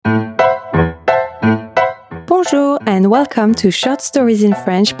Bonjour and welcome to Short Stories in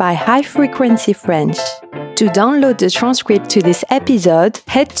French by High Frequency French. To download the transcript to this episode,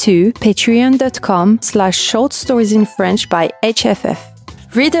 head to patreon.com/shortstoriesinfrench by HFF.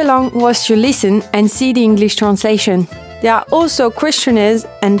 Read along whilst you listen and see the English translation. There are also questionnaires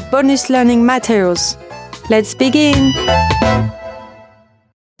and bonus learning materials. Let's begin!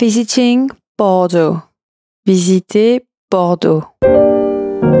 Visiting Bordeaux. Visiter Bordeaux.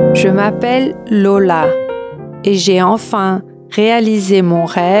 Je m'appelle Lola et j'ai enfin réalisé mon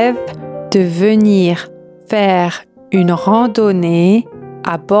rêve de venir faire une randonnée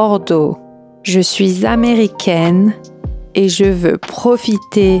à Bordeaux. Je suis américaine et je veux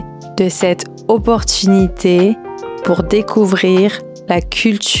profiter de cette opportunité pour découvrir la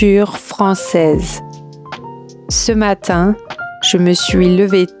culture française. Ce matin, je me suis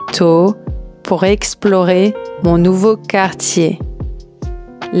levée tôt pour explorer mon nouveau quartier.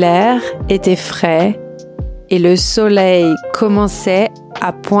 L'air était frais et le soleil commençait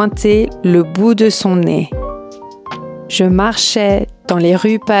à pointer le bout de son nez. Je marchais dans les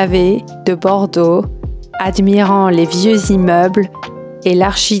rues pavées de Bordeaux, admirant les vieux immeubles et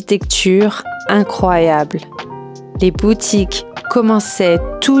l'architecture incroyable. Les boutiques commençaient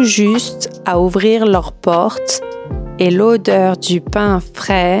tout juste à ouvrir leurs portes et l'odeur du pain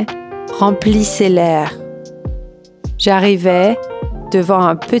frais remplissait l'air. J'arrivais devant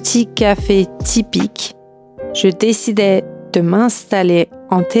un petit café typique. Je décidai de m'installer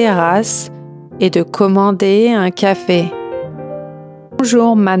en terrasse et de commander un café. «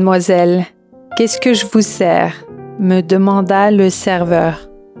 Bonjour, mademoiselle. Qu'est-ce que je vous sers ?» me demanda le serveur.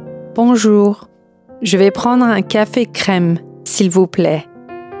 « Bonjour. Je vais prendre un café crème, s'il vous plaît. »«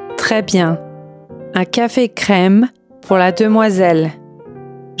 Très bien. Un café crème pour la demoiselle.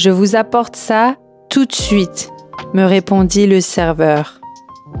 Je vous apporte ça tout de suite. » me répondit le serveur.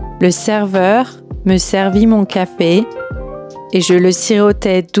 Le serveur me servit mon café et je le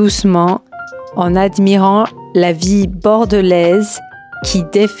sirotais doucement en admirant la vie bordelaise qui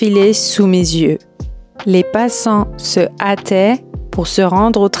défilait sous mes yeux. Les passants se hâtaient pour se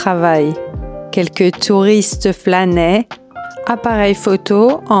rendre au travail. Quelques touristes flânaient, appareil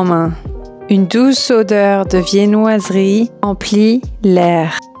photo en main. Une douce odeur de viennoiserie emplit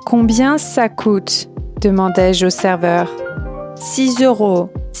l'air. « Combien ça coûte ?» demandai-je au serveur. « 6 €,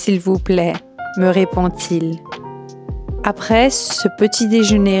 s'il vous plaît, » me répond-il. Après ce petit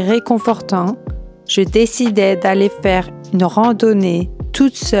déjeuner réconfortant, je décidai d'aller faire une randonnée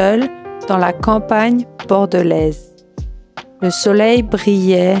toute seule dans la campagne bordelaise. Le soleil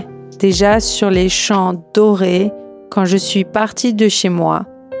brillait déjà sur les champs dorés quand je suis partie de chez moi,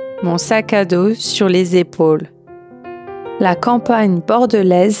 mon sac à dos sur les épaules. La campagne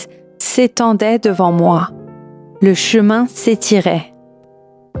bordelaise s'étendait devant moi. Le chemin s'étirait,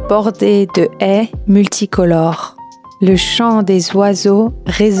 bordé de haies multicolores. Le chant des oiseaux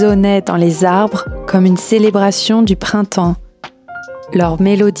résonnait dans les arbres comme une célébration du printemps. Leur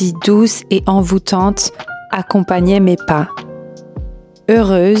mélodie douce et envoûtante accompagnait mes pas.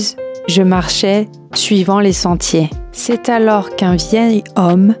 Heureuse, je marchais suivant les sentiers. C'est alors qu'un vieil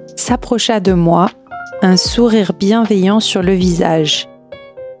homme s'approcha de moi, un sourire bienveillant sur le visage.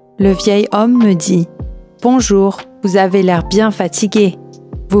 Le vieil homme me dit « Bonjour, vous avez l'air bien fatigué.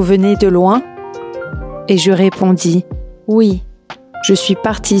 Vous venez de loin ?» Et je répondis « Oui, je suis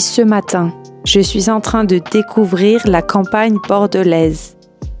partie ce matin. Je suis en train de découvrir la campagne bordelaise. »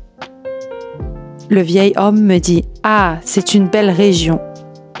 Le vieil homme me dit « Ah, c'est une belle région.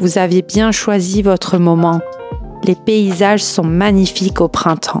 Vous avez bien choisi votre moment. Les paysages sont magnifiques au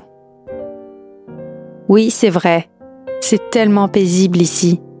printemps. » Oui, c'est vrai. C'est tellement paisible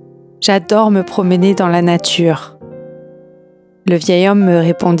ici. J'adore me promener dans la nature. Le vieil homme me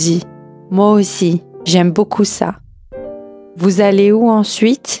répondit « Moi aussi, j'aime beaucoup ça. Vous allez où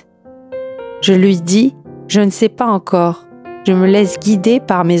ensuite ?» Je lui dis « Je ne sais pas encore. Je me laisse guider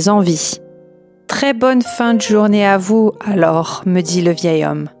par mes envies. » « Très bonne fin de journée à vous, alors, me dit le vieil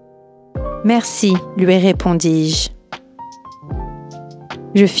homme. « Merci, lui répondis-je. »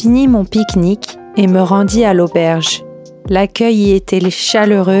 Je finis mon pique-nique et me rendis à l'auberge. L'accueil y était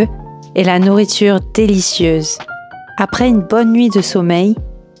chaleureux et la nourriture délicieuse. Après une bonne nuit de sommeil,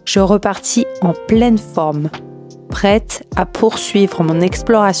 je repartis en pleine forme, prête à poursuivre mon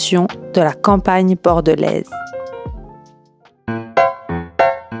exploration de la campagne bordelaise.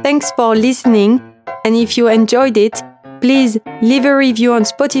 Thanks for listening, and if you enjoyed it, please leave a review on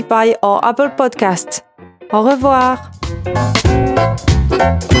Spotify or Apple Podcasts. Au revoir!